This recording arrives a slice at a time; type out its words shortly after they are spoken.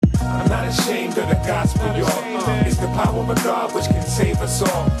ashamed of the gospel, y'all. It's the power of God which can save us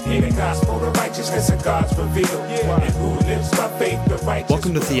all. In the gospel, the righteousness of God's revealed. And who lives by faith, the righteous.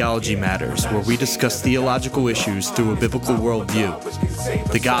 Welcome to Theology Matters, where we discuss theological issues through a biblical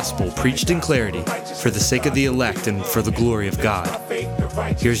worldview. The gospel preached in clarity for the sake of the elect and for the glory of God.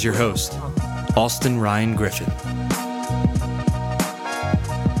 Here's your host, Austin Ryan Griffin.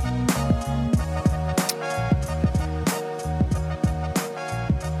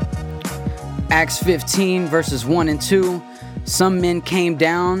 Acts 15, verses 1 and 2. Some men came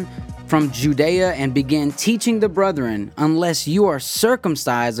down from Judea and began teaching the brethren, unless you are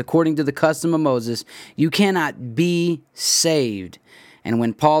circumcised according to the custom of Moses, you cannot be saved. And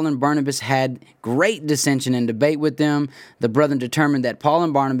when Paul and Barnabas had great dissension and debate with them, the brethren determined that Paul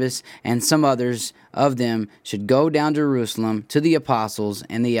and Barnabas and some others of them should go down to Jerusalem to the apostles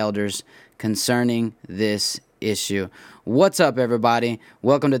and the elders concerning this issue. What's up, everybody?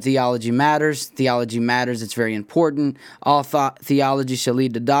 Welcome to Theology Matters. Theology Matters. It's very important. All theology shall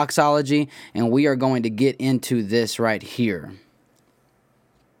lead to doxology, and we are going to get into this right here.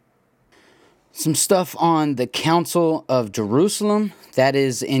 Some stuff on the Council of Jerusalem. That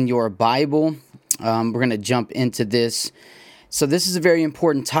is in your Bible. We're going to jump into this. So this is a very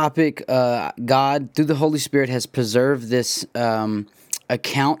important topic. God, through the Holy Spirit, has preserved this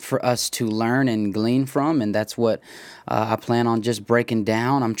account for us to learn and glean from, and that's what I plan on just breaking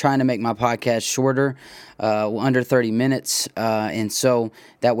down. I'm trying to make my podcast shorter, under 30 minutes, and so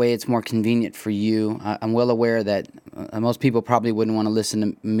that way it's more convenient for you. I'm well aware that most people probably wouldn't want to listen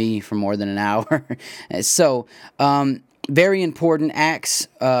to me for more than an hour. So, very important, Acts.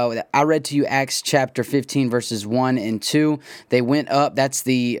 I read to you Acts chapter 15, verses 1 and 2. They went up, that's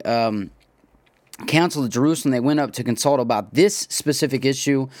the Council of Jerusalem. They went up to consult about this specific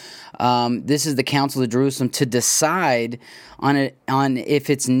issue. This is the Council of Jerusalem to decide on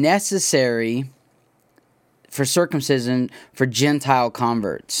if it's necessary for circumcision for Gentile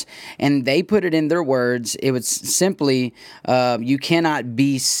converts. And they put it in their words. It was simply, you cannot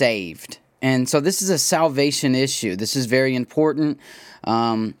be saved. And so this is a salvation issue. This is very important.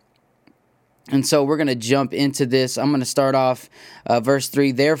 And so we're going to jump into this. I'm going to start off verse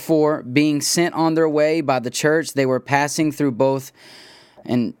 3. Therefore, being sent on their way by the church, they were passing through both,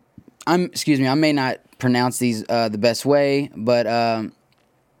 and I may not pronounce these the best way, but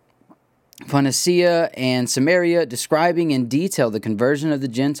Phoenicia and Samaria, describing in detail the conversion of the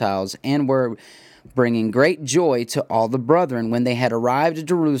Gentiles, and were bringing great joy to all the brethren. When they had arrived at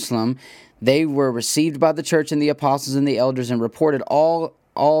Jerusalem, they were received by the church and the apostles and the elders, and reported all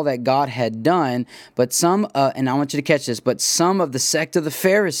that God had done. But some, and I want you to catch this, but some of the sect of the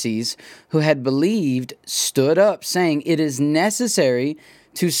Pharisees who had believed stood up, saying, it is necessary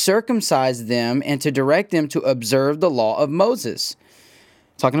to circumcise them and to direct them to observe the law of Moses.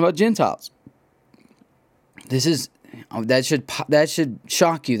 Talking about Gentiles. That should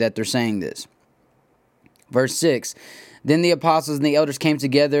shock you that they're saying this. Verse 6, then the apostles and the elders came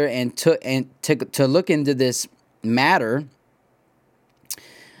together and took to look into this matter.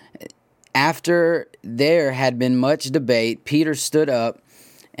 After there had been much debate, Peter stood up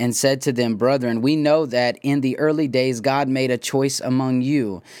and said to them, brethren, we know that in the early days God made a choice among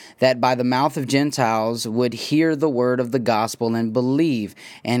you, that by the mouth of Gentiles would hear the word of the gospel and believe.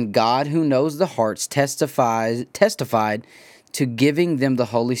 And God, who knows the hearts, testified to giving them the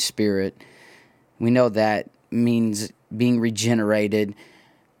Holy Spirit. We know that means being regenerated,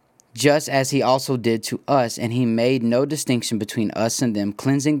 just as he also did to us, and he made no distinction between us and them,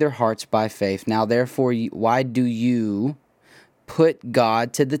 cleansing their hearts by faith. Now therefore, why do you put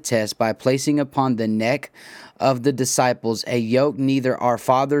God to the test by placing upon the neck of the disciples a yoke neither our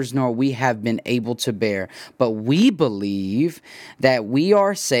fathers nor we have been able to bear? But we believe that we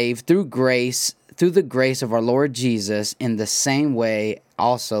are saved through the grace of our Lord Jesus, in the same way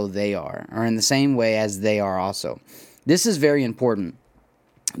also they are, or in the same way as they are also. This is very important.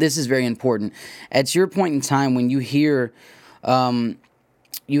 This is very important. At your point in time when you hear some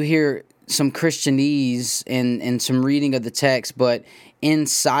Christianese and some reading of the text, but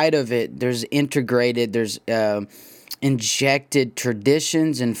inside of it, there's injected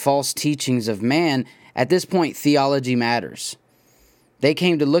traditions and false teachings of man. At this point, theology matters. They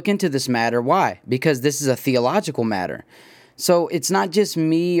came to look into this matter. Why? Because this is a theological matter. So it's not just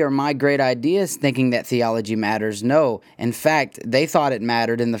me or my great ideas thinking that theology matters. No, in fact, they thought it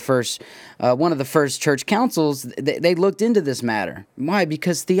mattered in the first, one of the first church councils. They looked into this matter. Why?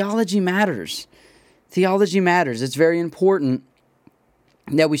 Because theology matters. Theology matters. It's very important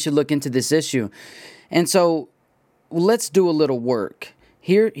that we should look into this issue. And so let's do a little work.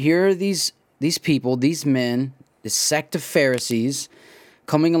 Here are these people, these men, this sect of Pharisees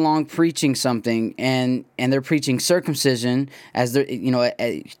coming along preaching something, and they're preaching circumcision as their,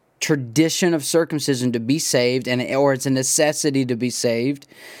 a tradition of circumcision to be saved, or it's a necessity to be saved.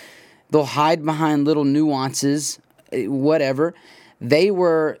 They'll hide behind little nuances, whatever. They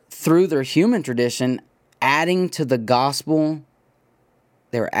were, through their human tradition, adding to the gospel.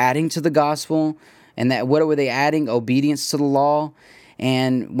 They were adding to the gospel. And that, what were they adding? Obedience to the law.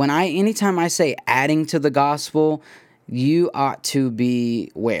 And anytime I say adding to the gospel, you ought to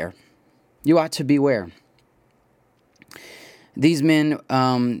beware. You ought to beware. These men,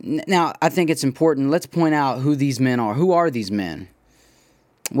 now I think it's important. Let's point out who these men are. Who are these men?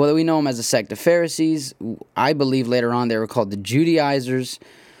 Well, we know them as a sect of Pharisees. I believe later on they were called the Judaizers.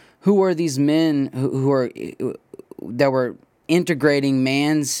 Who are these men that were integrating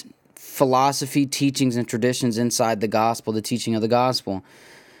man's philosophy, teachings, and traditions inside the gospel, the teaching of the gospel?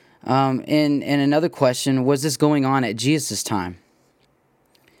 And another question, was this going on at Jesus' time?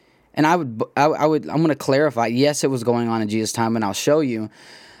 And I'm going to clarify, yes, it was going on in Jesus' time, and I'll show you.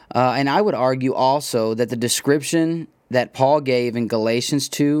 And I would argue also that the description that Paul gave in Galatians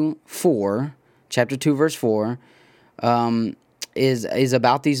 2:4, chapter 2, verse 4, is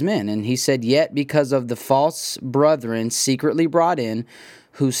about these men. And he said, "Yet because of the false brethren secretly brought in,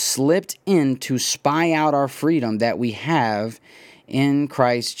 who slipped in to spy out our freedom that we have in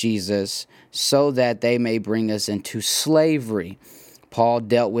Christ Jesus, so that they may bring us into slavery." Paul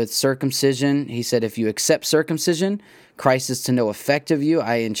dealt with circumcision. He said, if you accept circumcision, Christ is to no effect of you.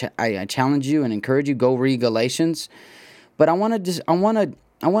 I challenge you and encourage you, go read Galatians. But I want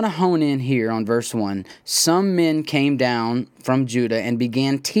to hone in here on verse 1. Some men came down from Judah and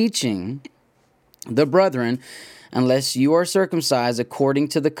began teaching the brethren, unless you are circumcised according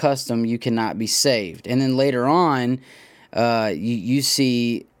to the custom, you cannot be saved. And then later on, you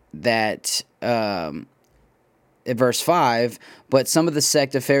see that at verse 5, but some of the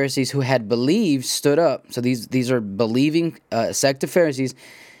sect of Pharisees who had believed stood up. So these are believing sect of Pharisees.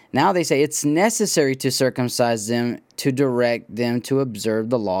 Now they say it's necessary to circumcise them to direct them to observe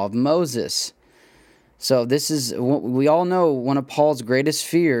the law of Moses. So this is, we all know, one of Paul's greatest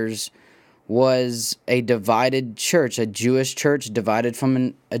fears was a divided church, a Jewish church divided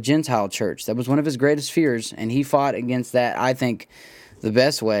from a Gentile church. That was one of his greatest fears, and he fought against that, I think, the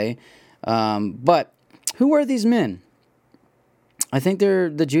best way. But who are these men? I think they're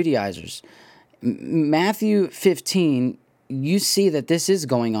the Judaizers. Matthew 15, you see that this is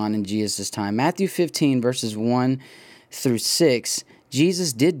going on in Jesus' time. Matthew 15, verses 1 through 6,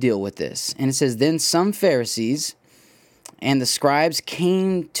 Jesus did deal with this. And it says, "Then some Pharisees and the scribes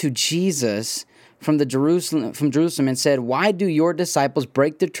came to Jesus from Jerusalem and said, 'Why do your disciples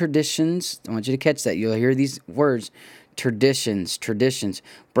break the traditions?'" I want you to catch that. You'll hear these words. Traditions.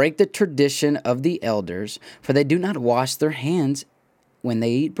 "Break the tradition of the elders, for they do not wash their hands when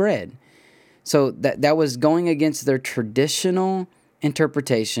they eat bread." So that was going against their traditional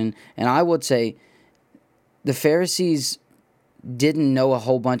interpretation. And I would say the Pharisees didn't know a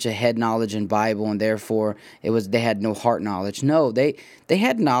whole bunch of head knowledge in Bible, and therefore they had no heart knowledge. No, they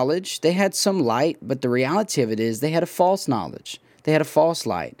had knowledge, they had some light, but the reality of it is they had a false knowledge. They had a false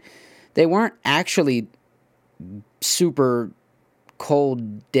light. They weren't actually super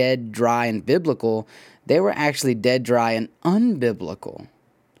cold, dead, dry, and biblical. They were actually dead, dry, and unbiblical.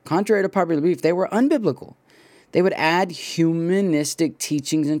 Contrary to popular belief, they were unbiblical. They would add humanistic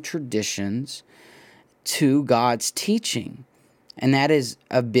teachings and traditions to God's teaching. And that is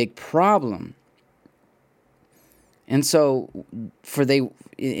a big problem. And so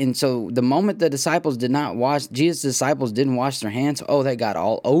the moment the disciples did not wash, Jesus' disciples didn't wash their hands, they got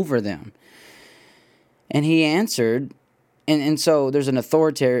all over them. And he answered, and so there's an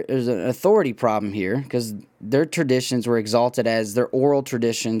authority problem here, because their traditions were exalted as, their oral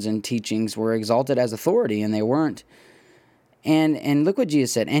traditions and teachings were exalted as authority, and they weren't. And look what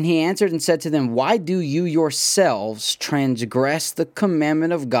Jesus said. "And he answered and said to them, 'Why do you yourselves transgress the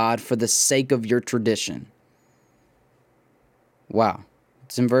commandment of God for the sake of your tradition?'" Wow.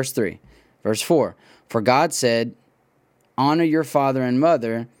 It's in verse 3. Verse 4. "For God said, 'Honor your father and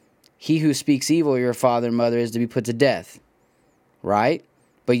mother. He who speaks evil of your father and mother is to be put to death.' Right?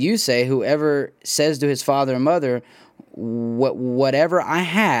 But you say, whoever says to his father and mother, 'Whatever I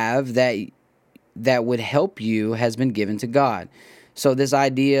have that would help you has been given to God.'" So this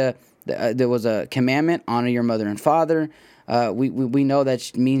idea, there was a commandment, honor your mother and father. We know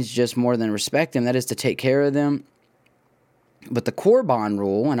that means just more than respect them. That is to take care of them. But the Korban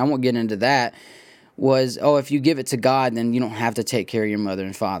rule, and I won't get into that, was, if you give it to God, then you don't have to take care of your mother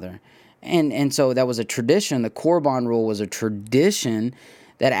and father. And so that was a tradition. The Korban rule was a tradition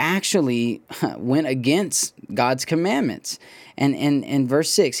that actually went against God's commandments. And in verse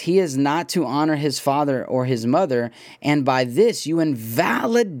 6, he is not to honor his father or his mother, and by this you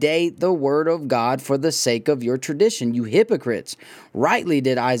invalidate the word of God for the sake of your tradition, you hypocrites. Rightly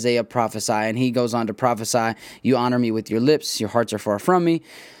did Isaiah prophesy, and he goes on to prophesy, you honor me with your lips, your hearts are far from me.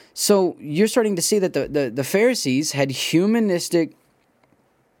 So you're starting to see that the Pharisees had humanistic,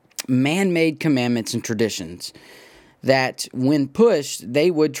 man-made commandments and traditions that when pushed, they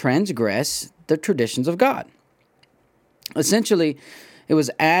would transgress the traditions of God. Essentially, it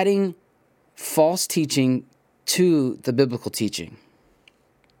was adding false teaching to the biblical teaching.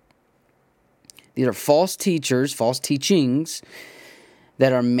 These are false teachers, false teachings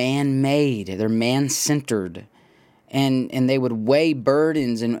that are man-made. They're man-centered. And they would weigh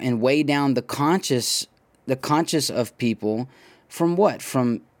burdens and weigh down the conscious of people from what?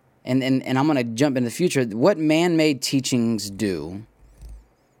 And I'm going to jump in the future. What man-made teachings do,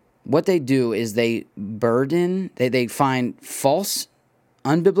 what they do is they burden, they find false,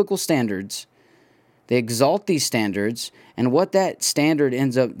 unbiblical standards. They exalt these standards, and what that standard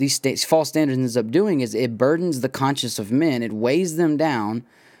ends up, these false standards ends up doing is it burdens the conscience of men. It weighs them down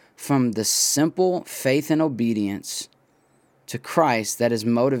from the simple faith and obedience to Christ that is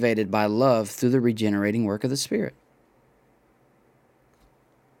motivated by love through the regenerating work of the Spirit.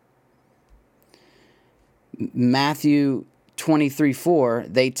 Matthew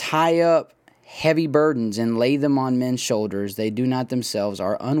 23:4, they tie up heavy burdens and lay them on men's shoulders. They do not themselves,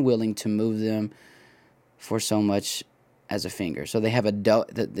 are unwilling to move them for so much as a finger. So they have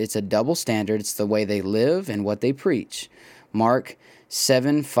it's a double standard. It's the way they live and what they preach. Mark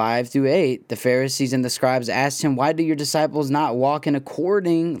 7:5-8, the Pharisees and the scribes asked him, why do your disciples not walk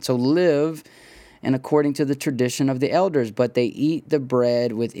live and according to the tradition of the elders, but they eat the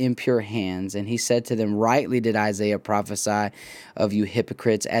bread with impure hands? And he said to them, rightly did Isaiah prophesy of you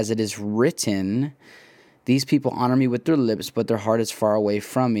hypocrites, as it is written, these people honor me with their lips, but their heart is far away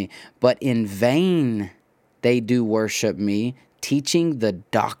from me. But in vain they do worship me, teaching the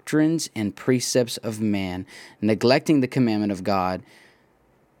doctrines and precepts of man, neglecting the commandment of God.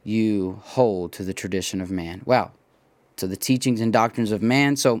 You hold to the tradition of man. Wow. To the teachings and doctrines of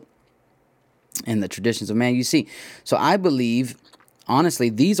man. And the traditions of man, you see. So I believe, honestly,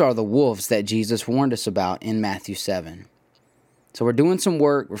 these are the wolves that Jesus warned us about in Matthew 7. So we're doing some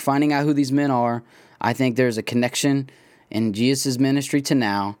work. We're finding out who these men are. I think there's a connection in Jesus' ministry to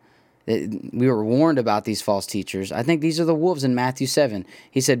now. We were warned about these false teachers. I think these are the wolves in Matthew 7.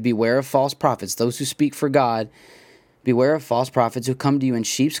 He said, beware of false prophets, those who speak for God. Beware of false prophets who come to you in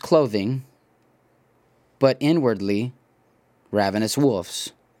sheep's clothing, but inwardly ravenous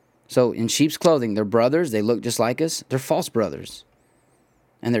wolves. So in sheep's clothing, they're brothers. They look just like us. They're false brothers.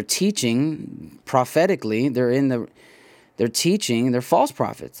 And they're teaching prophetically. They're teaching. They're false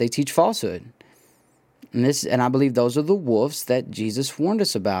prophets. They teach falsehood. And I believe those are the wolves that Jesus warned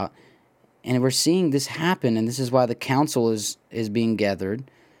us about. And we're seeing this happen. And this is why the council is being gathered,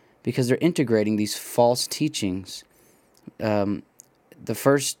 because they're integrating these false teachings. The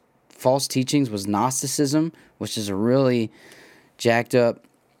first false teachings was Gnosticism, which is a really jacked up,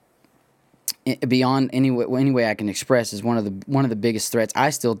 beyond any way I can express, is one of the biggest threats. I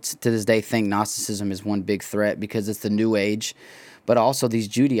still to this day think Gnosticism is one big threat because it's the New Age, but also these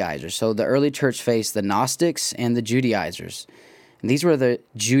Judaizers. So the early church faced the Gnostics and the Judaizers, and these were the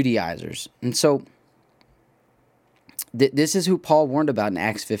Judaizers. And so this is who Paul warned about in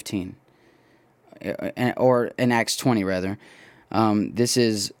Acts 15, or in Acts 20 rather. This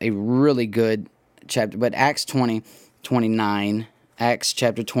is a really good chapter, but Acts 20:29. Acts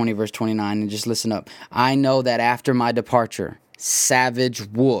chapter 20, verse 29, and just listen up. I know that after my departure, savage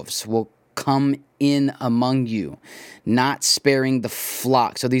wolves will come in among you, not sparing the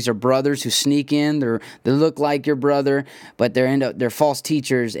flock. So these are brothers who sneak in. They look like your brother, but they're false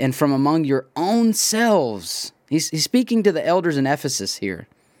teachers. And from among your own selves, he's speaking to the elders in Ephesus here.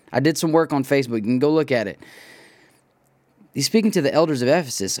 I did some work on Facebook. You can go look at it. He's speaking to the elders of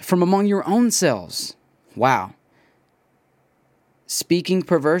Ephesus. From among your own selves. Wow. Speaking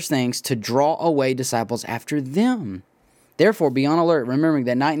perverse things to draw away disciples after them. Therefore, be on alert, remembering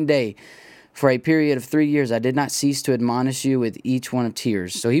that night and day, for a period of 3 years, I did not cease to admonish you with each one of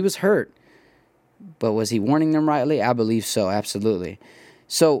tears. So he was hurt. But was he warning them rightly? I believe so, absolutely.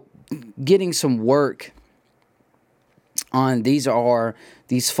 So getting some work on these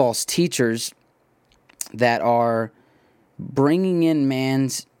false teachers that are bringing in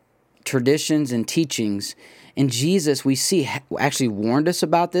man's traditions and teachings. And Jesus, we see, actually warned us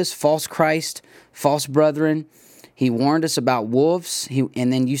about this, false Christ, false brethren. He warned us about wolves.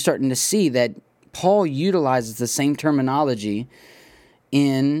 And then you're starting to see that Paul utilizes the same terminology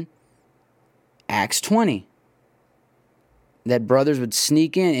in Acts 20. That brothers would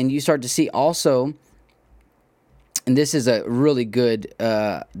sneak in, and you start to see also, and this is a really good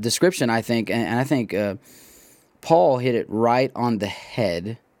description, I think, and I think Paul hit it right on the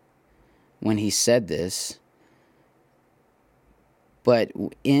head when he said this. But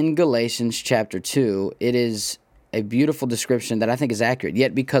in Galatians chapter 2, it is a beautiful description that I think is accurate.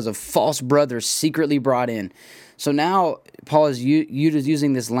 Yet because of false brothers secretly brought in. So now Paul is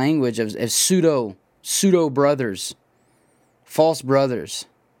using this language of pseudo brothers, false brothers,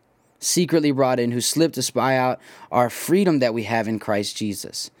 secretly brought in, who slipped to spy out our freedom that we have in Christ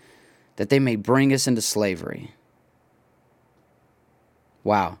Jesus, that they may bring us into slavery.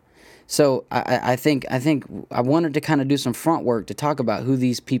 Wow. So I think I wanted to kind of do some front work to talk about who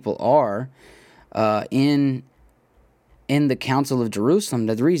these people are in the Council of Jerusalem.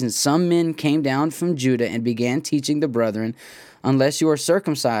 The reason some men came down from Judah and began teaching the brethren, unless you are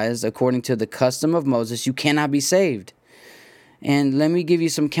circumcised according to the custom of Moses, you cannot be saved. And let me give you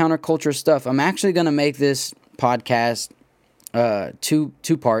some counterculture stuff. I'm actually going to make this podcast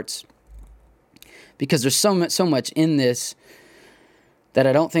two parts, because there's so much in this that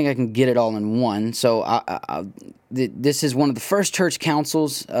I don't think I can get it all in one. So this is one of the first church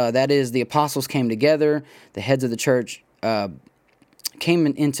councils. That is, the apostles came together, the heads of the church came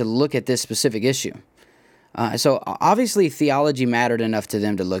in to look at this specific issue. So obviously theology mattered enough to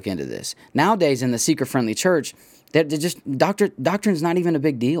them to look into this. Nowadays in the seeker-friendly church, they're just doctrine's not even a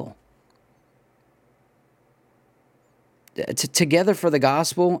big deal. Together for the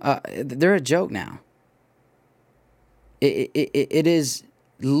gospel, they're a joke now. It is,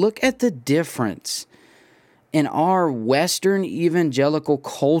 look at the difference in our Western evangelical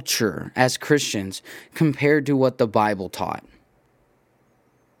culture as Christians compared to what the Bible taught.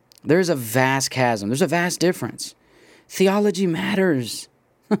 There's a vast chasm. There's a vast difference. Theology matters.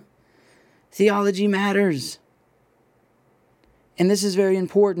 Theology matters. And this is very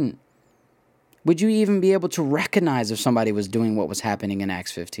important. Would you even be able to recognize if somebody was doing what was happening in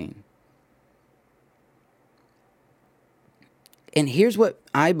Acts 15? And here's what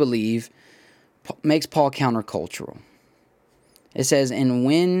I believe makes Paul countercultural. It says, and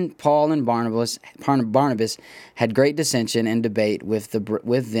when Paul and Barnabas had great dissension and debate with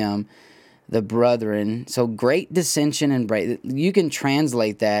them, the brethren. So great dissension and you can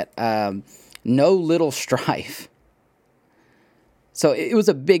translate that no little strife. So it was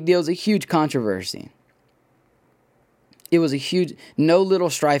a big deal. It was a huge controversy. It was a huge, no little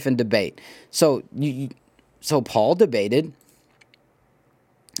strife and debate. So Paul debated.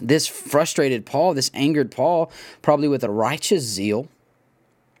 This frustrated Paul, this angered Paul, probably with a righteous zeal.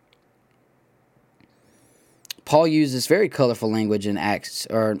 Paul used this very colorful language in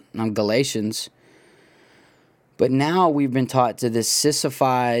Galatians. But now we've been taught to this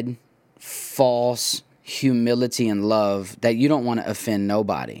sissified, false humility and love that you don't want to offend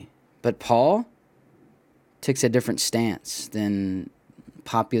nobody. But Paul takes a different stance than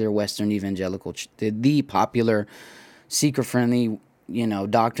popular Western evangelical, the popular seeker-friendly,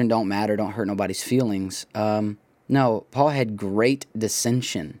 doctrine don't matter, don't hurt nobody's feelings. No, Paul had great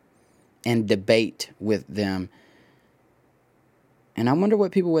dissension and debate with them. And I wonder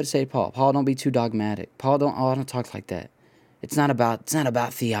what people would say to Paul. Paul, don't be too dogmatic. Paul, don't talk like that. It's not about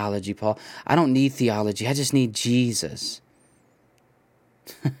theology, Paul. I don't need theology. I just need Jesus.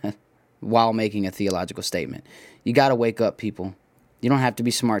 While making a theological statement. You got to wake up, people. You don't have to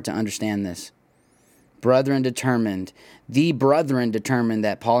be smart to understand this. The brethren determined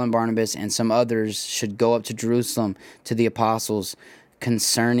that Paul and Barnabas and some others should go up to Jerusalem to the apostles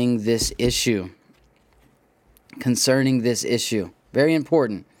concerning this issue. Very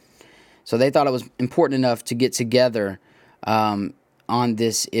important. So they thought it was important enough to get together on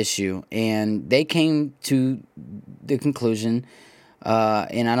this issue. And they came to the conclusion,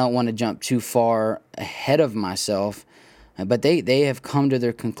 and I don't want to jump too far ahead of myself, but they have come to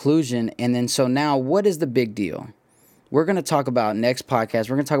their conclusion. And then so now, what is the big deal? We're going to talk about, next podcast,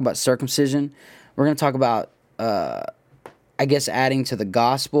 we're going to talk about circumcision. We're going to talk about, adding to the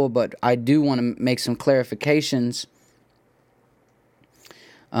gospel, but I do want to make some clarifications.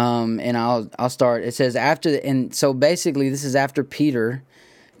 And I'll start. It says so basically this is after Peter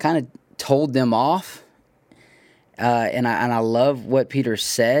kind of told them off. And I love what Peter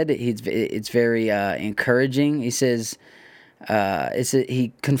said. It's very encouraging. He says,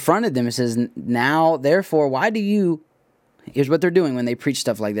 he confronted them. It says, now, therefore, here's what they're doing when they preach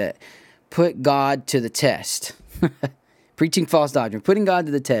stuff like that. Put God to the test. Preaching false doctrine. Putting God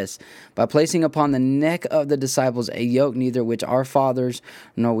to the test by placing upon the neck of the disciples a yoke neither which our fathers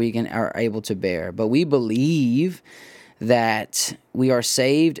nor we are able to bear. But we believe that we are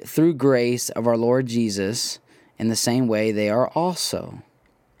saved through grace of our Lord Jesus in the same way they are also.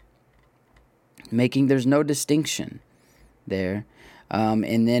 There's no distinction there.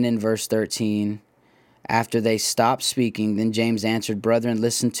 And then in verse 13, after they stopped speaking, then James answered, "Brethren,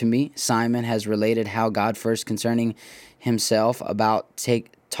 listen to me. Simon has related how God first concerning himself about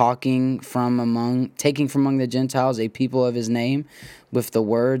taking from among the Gentiles a people of his name with the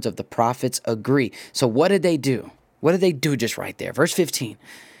words of the prophets agree." So what did they do? What did they do just right there? Verse 15,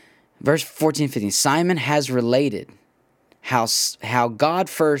 verse 14, 15. Simon has related how God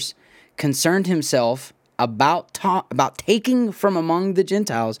first concerned himself about taking from among the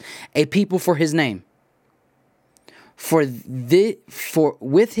Gentiles a people for his name. Verse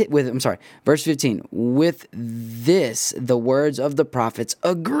 15, with this, the words of the prophets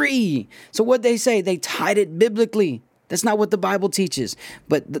agree. So what they say, they tied it biblically. That's not what the Bible teaches.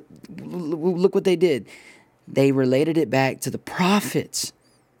 But look what they did. They related it back to the prophets.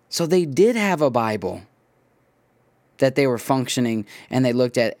 So they did have a Bible that they were functioning and they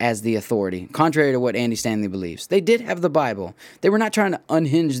looked at as the authority, contrary to what Andy Stanley believes. They did have the Bible. They were not trying to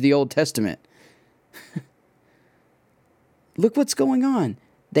unhinge the Old Testament. Look what's going on.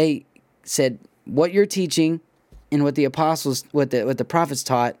 They said, what you're teaching and what the apostles, what the prophets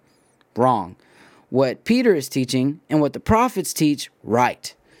taught, wrong. What Peter is teaching and what the prophets teach,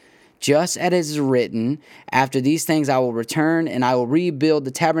 right. Just as it is written, after these things I will return and I will rebuild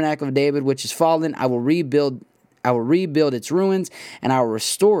the tabernacle of David, which is fallen. I will rebuild its ruins and I will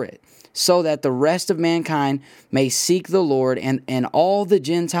restore it, so that the rest of mankind may seek the Lord and all the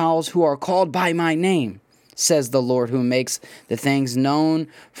Gentiles who are called by my name, says the Lord, who makes the things known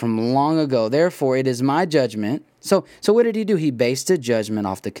from long ago. Therefore, it is my judgment. So what did he do? He based a judgment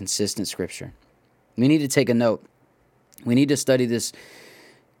off the consistent scripture. We need to take a note. We need to study this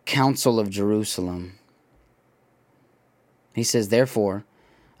Council of Jerusalem. He says, therefore,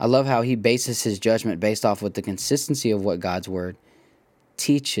 I love how he bases his judgment based off with the consistency of what God's word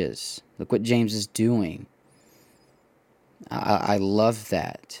teaches. Look what James is doing. I love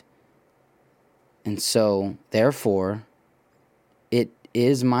that. And so, therefore, it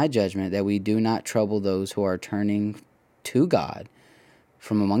is my judgment that we do not trouble those who are turning to God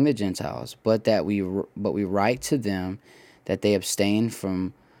from among the Gentiles, but we write to them that they abstain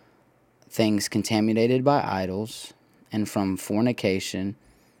from things contaminated by idols and from fornication,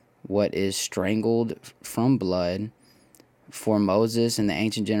 what is strangled from blood. For Moses and the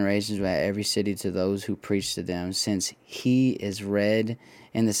ancient generations were at every city to those who preach to them, since he is read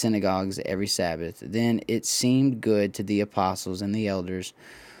in the synagogues every Sabbath. Then it seemed good to the apostles and the elders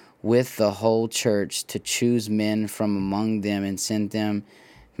with the whole church to choose men from among them and send to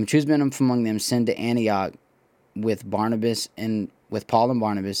Antioch with Paul and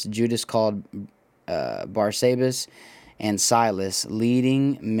Barnabas, Judas called Barsabas, and Silas,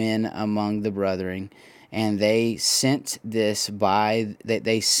 leading men among the brethren. And they sent this letter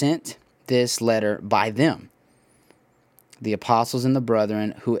by them, the apostles and the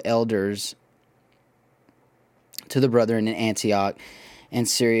brethren, who elders to the brethren in Antioch and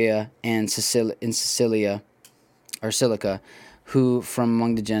Syria and Cilicia, who from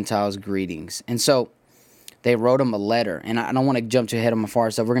among the Gentiles greetings. And so they wrote him a letter. And I don't want to jump too ahead of my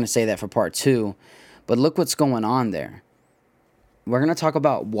far stuff. We're going to say that for part 2. But look what's going on there. We're going to talk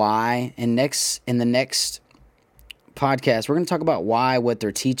about why in the next podcast, we're going to talk about why what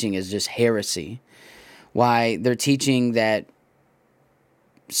they're teaching is just heresy. Why they're teaching that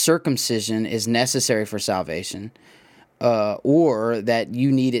circumcision is necessary for salvation, or that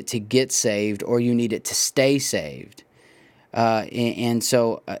you need it to get saved, or you need it to stay saved. And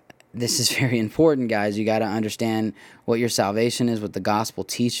so this is very important, guys. You got to understand what your salvation is, what the gospel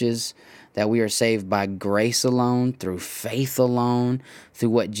teaches, that we are saved by grace alone, through faith alone, through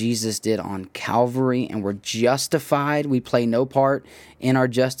what Jesus did on Calvary, and we're justified. We play no part in our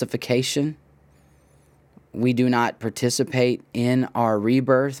justification. We do not participate in our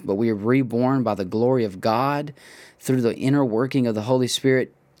rebirth, but we are reborn by the glory of God through the inner working of the Holy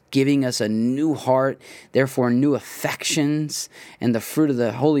Spirit, giving us a new heart, therefore new affections. And the fruit of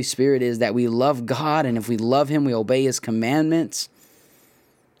the Holy Spirit is that we love God, and if we love Him, we obey His commandments.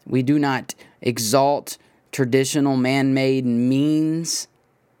 We do not exalt traditional man-made means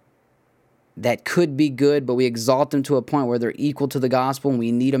that could be good, but we exalt them to a point where they're equal to the gospel and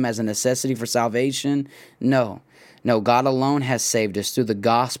we need them as a necessity for salvation. No, God alone has saved us through the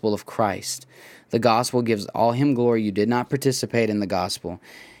gospel of Christ. The gospel gives all Him glory. You did not participate in the gospel.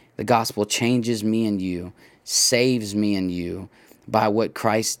 The gospel changes me and you, saves me and you by what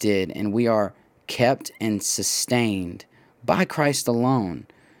Christ did, and we are kept and sustained by Christ alone.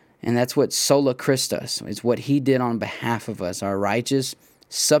 And that's what sola Christus, it's what he did on behalf of us, our righteous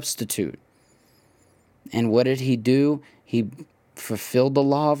substitute. And what did he do? He fulfilled the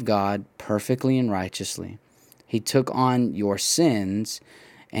law of God perfectly and righteously. He took on your sins,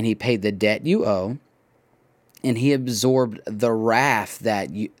 and he paid the debt you owe, and he absorbed the wrath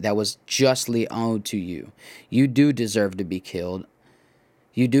that was justly owed to you. You do deserve to be killed.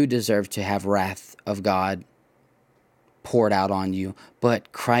 You do deserve to have wrath of God poured out on you,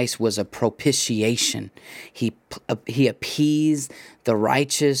 but Christ was a propitiation. He appeased the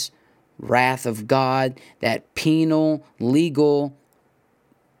righteous wrath of God, that penal, legal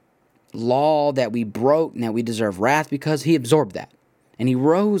law that we broke and that we deserve wrath because he absorbed that. And he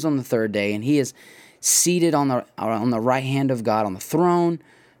rose on the third day, and he is seated on the right hand of God on the throne,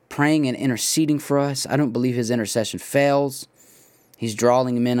 praying and interceding for us. I don't believe his intercession fails. He's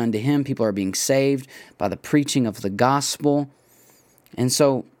drawing men unto him. People are being saved by the preaching of the gospel. And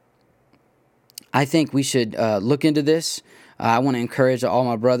so I think we should look into this. I want to encourage all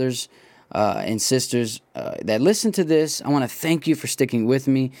my brothers and sisters that listen to this. I want to thank you for sticking with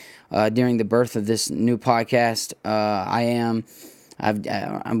me during the birth of this new podcast.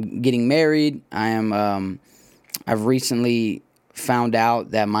 I'm getting married. I've recently found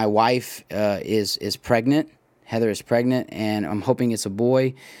out that my wife is pregnant. Heather is pregnant, and I'm hoping it's a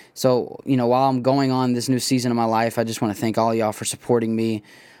boy. So, while I'm going on this new season of my life, I just want to thank all y'all for supporting me.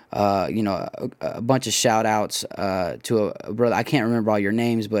 A bunch of shout outs to a brother. I can't remember all your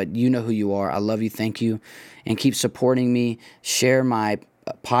names, but you know who you are. I love you. Thank you. And keep supporting me. Share my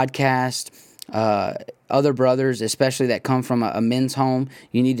podcast. Other brothers, especially that come from a men's home,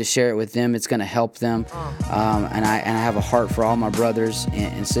 you need to share it with them. It's going to help them. And I have a heart for all my brothers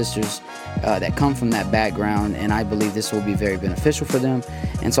and sisters that come from that background, and I believe this will be very beneficial for them.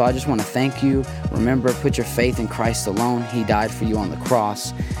 And so I just want to thank you. Remember, put your faith in Christ alone. He died for you on the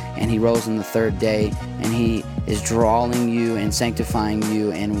cross, and he rose on the third day, and he is drawing you and sanctifying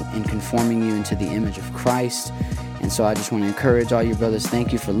you and conforming you into the image of Christ. And so I just want to encourage all your brothers.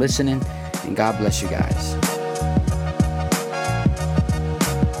 Thank you for listening, and God bless you guys.